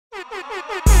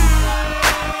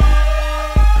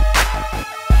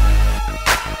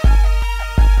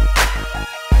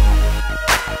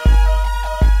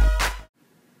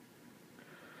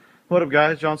What up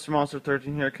guys,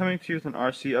 Monster13 here, coming to you with an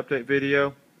RC update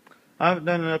video. I haven't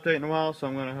done an update in a while, so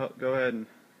I'm going to go ahead and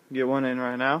get one in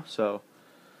right now. Alright,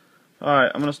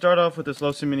 I'm going to start off with this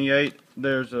Losi Mini 8.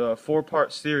 There's a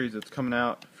 4-part series that's coming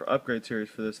out for upgrade series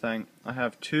for this thing. I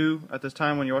have 2 at this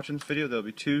time when you're watching this video. There'll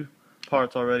be 2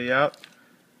 parts already out.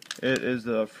 It is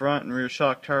the front and rear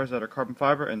shock towers that are carbon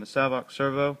fiber and the Savox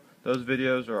servo. Those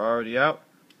videos are already out.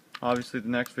 Obviously the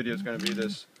next video is going to be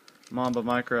this Mamba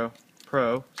Micro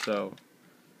Pro, so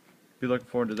be looking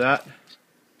forward to that.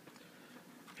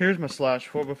 Here's my Slash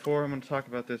 4x4. I'm going to talk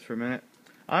about this for a minute.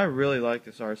 I really like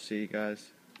this RC, guys.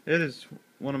 It is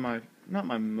one of my, not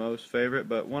my most favorite,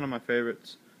 but one of my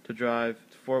favorites to drive.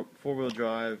 It's four-wheel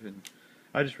drive, and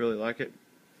I just really like it.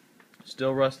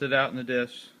 Still rusted out in the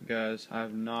diffs, guys. I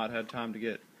have not had time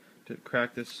to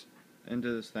crack this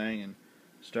into this thing and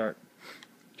start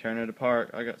tearing it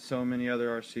apart. I got so many other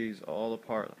RCs all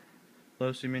apart.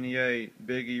 Losi Mini 8,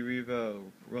 Big E Revo,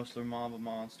 Rustler Mamba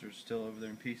Monsters still over there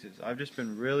in pieces. I've just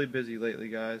been really busy lately,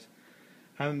 guys.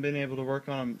 Haven't been able to work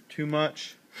on them too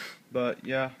much, but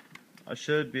yeah, I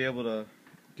should be able to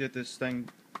get this thing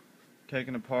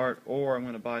taken apart, or I'm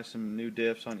going to buy some new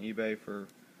diffs on eBay for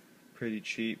pretty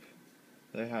cheap.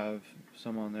 They have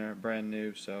some on there brand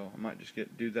new, so I might just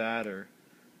do that, or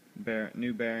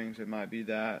new bearings. It might be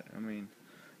that. I mean,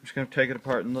 I'm just going to take it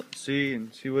apart and see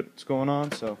what's going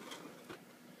on. So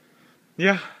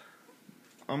yeah,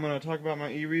 I'm going to talk about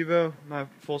my E-Revo, my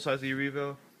full-size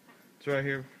E-Revo. It's right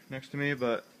here next to me,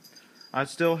 but I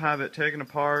still have it taken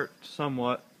apart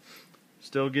somewhat.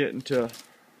 Still getting to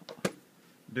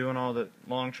doing all the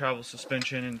long travel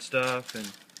suspension and stuff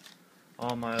and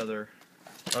all my other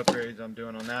upgrades I'm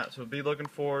doing on that. So be looking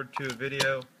forward to a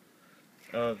video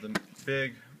of the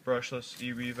big brushless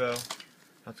E-Revo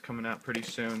that's coming out pretty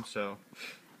soon. So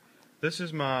this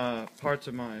is my parts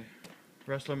of my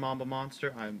Rustler Mamba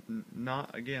Monster. I've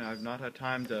not had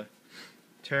time to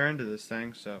tear into this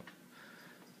thing, so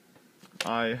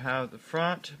I have the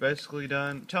front basically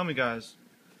done. Tell me, guys,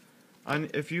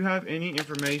 if you have any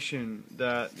information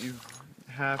that you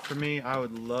have for me, I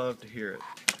would love to hear it.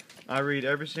 I read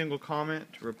every single comment,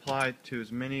 reply to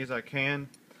as many as I can.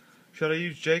 Should I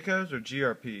use Jaycos or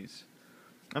GRPs?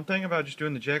 I'm thinking about just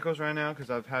doing the Jaycos right now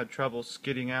because I've had trouble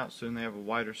skidding out, so they have a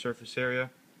wider surface area.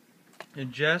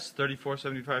 And Jess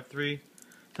 34753,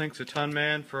 thanks a ton,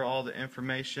 man, for all the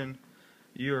information.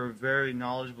 You're a very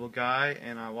knowledgeable guy,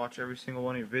 and I watch every single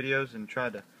one of your videos and try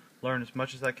to learn as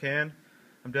much as I can.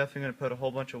 I'm definitely going to put a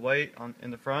whole bunch of weight in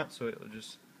the front so it will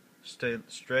just stay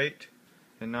straight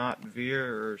and not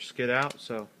veer or skid out.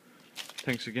 So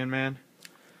thanks again, man.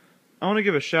 I want to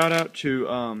give a shout out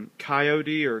to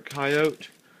Coyote,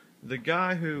 the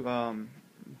guy who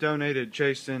donated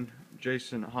Jason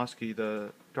Hosky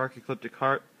the Dark Ecliptic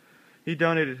Heart. He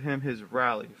donated him his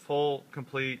rally, full,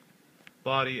 complete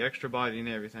body, extra body, and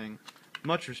everything.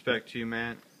 Much respect to you,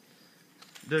 man.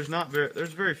 There's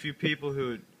very few people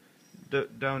who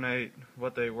would donate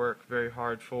what they work very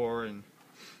hard for and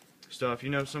stuff. You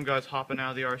know, some guys hopping out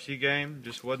of the RC game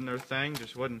just wasn't their thing,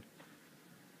 just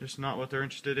not what they're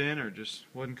interested in, or just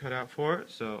wasn't cut out for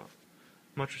it. So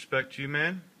much respect to you,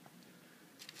 man.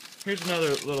 Here's another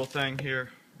little thing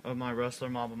here of my Rustler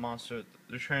Mamba Monster,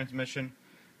 the transmission.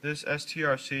 This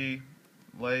STRC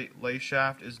lay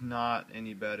shaft is not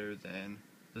any better than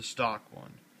the stock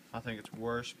one. I think it's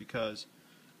worse because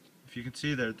if you can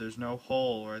see there's no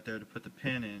hole right there to put the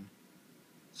pin in.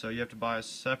 So you have to buy a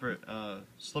separate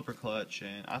slipper clutch,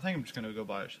 and I think I'm just going to go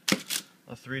buy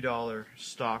a $3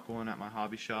 stock one at my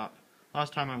hobby shop.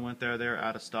 Last time I went there, they were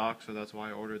out of stock, so that's why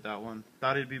I ordered that one.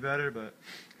 Thought it'd be better, but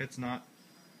it's not.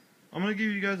 I'm going to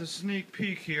give you guys a sneak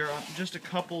peek here on just a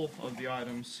couple of the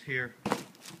items here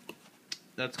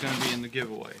that's going to be in the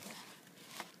giveaway.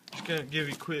 Just going to give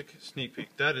you a quick sneak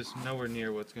peek. That is nowhere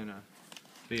near what's going to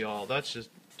be all. That's just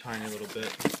a tiny little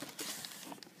bit.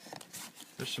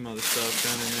 There's some other stuff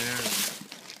down in there and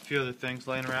a few other things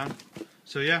laying around.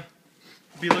 So yeah,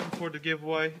 be looking forward to the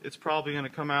giveaway. It's probably going to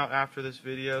come out after this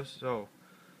video, so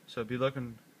be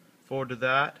looking forward to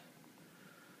that.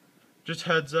 Just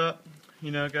heads up, you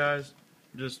know, guys,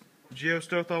 just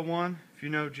GeoStothar1, if you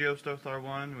know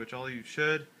GeoStothar1, which all of you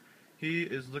should, he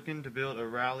is looking to build a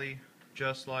rally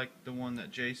just like the one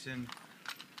that Jason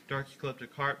Dark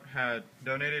Ecliptic Heart had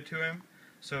donated to him.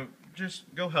 So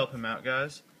just go help him out,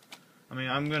 guys. I mean,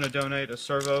 I'm going to donate a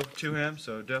servo to him,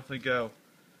 so definitely go.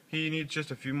 He needs just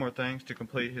a few more things to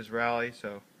complete his rally,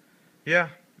 so yeah,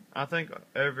 I think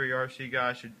every RC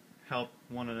guy should help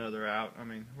one another out. I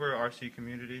mean, we're an RC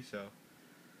community, so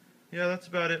yeah, that's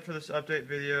about it for this update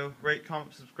video. Rate,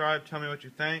 comment, subscribe, tell me what you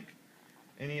think.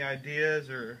 Any ideas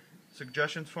or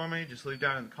suggestions for me, just leave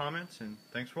down in the comments, and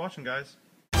thanks for watching, guys.